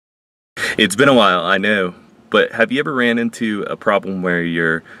It's been a while, I know, but have you ever ran into a problem where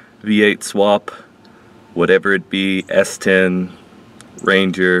your V8 swap, whatever it be, S10,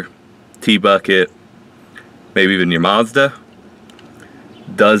 Ranger, T-Bucket, maybe even your Mazda,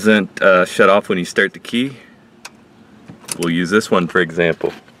 doesn't shut off when you start the key? We'll use this one for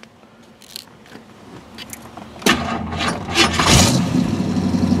example.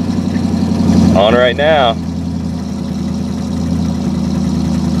 On right now.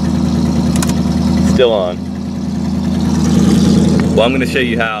 Still on. Well, I'm going to show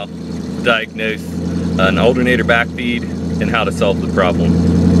you how to diagnose an alternator backfeed and how to solve the problem.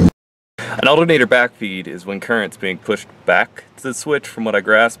 An alternator backfeed is when current's being pushed back to the switch from what I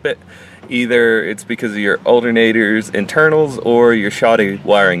grasp it. Either it's because of your alternator's internals or your shoddy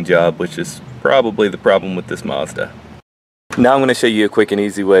wiring job, which is probably the problem with this Mazda. Now I'm going to show you a quick and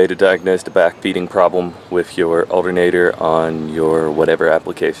easy way to diagnose the backfeeding problem with your alternator on your whatever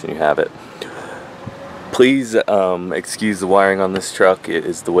application you have it. Please excuse the wiring on this truck. It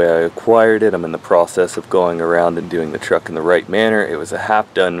is the way I acquired it. I'm in the process of going around and doing the truck in the right manner. It was a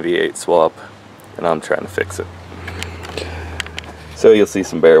half-done V8 swap, and I'm trying to fix it. So you'll see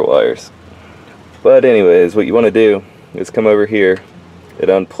some bare wires. But anyways, what you want to do is come over here and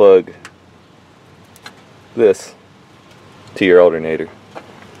unplug this to your alternator.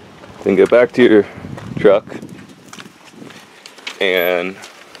 Then go back to your truck and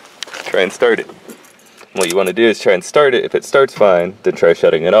try and start it. What you want to do is try and start it. If it starts fine, then try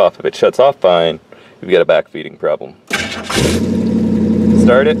shutting it off. If it shuts off fine, you've got a backfeeding problem.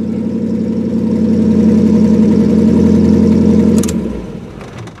 Start it.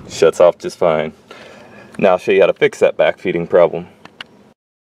 Shuts off just fine. Now I'll show you how to fix that backfeeding problem.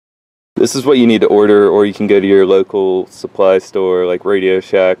 This is what you need to order, or you can go to your local supply store like Radio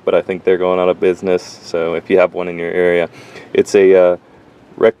Shack, but I think they're going out of business, so if you have one in your area. It's a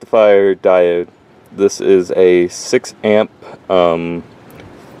Rectifier Diode. This is a 6 amp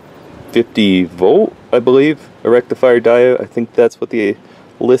 50 volt, I believe, a rectifier diode. I think that's what the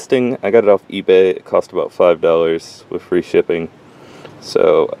listing. I got it off eBay. It cost about $5 with free shipping.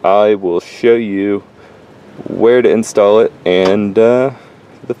 So I will show you where to install it and the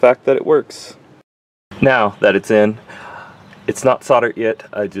fact that it works. Now that it's in, it's not soldered yet.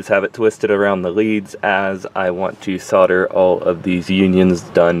 I just have it twisted around the leads as I want to solder all of these unions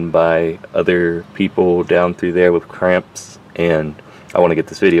done by other people down through there with cramps, and I want to get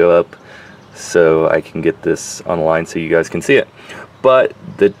this video up so I can get this online so you guys can see it. But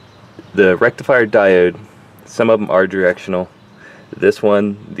the rectifier diode, some of them are directional. This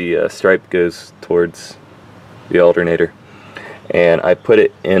one, the stripe goes towards the alternator, and I put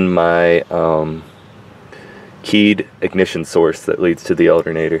it in my keyed ignition source that leads to the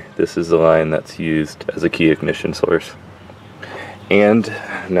alternator. This is the line that's used as a key ignition source. And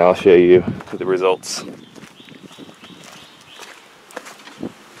now I'll show you the results.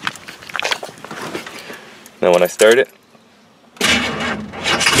 Now when I start it,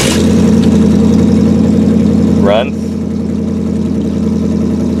 runs,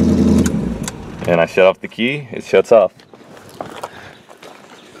 and I shut off the key, it shuts off.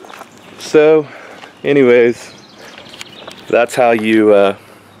 So anyways, that's how you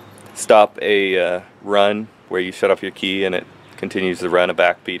stop a run where you shut off your key and it continues to run, a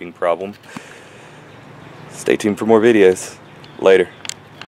backfeeding problem. Stay tuned for more videos. Later.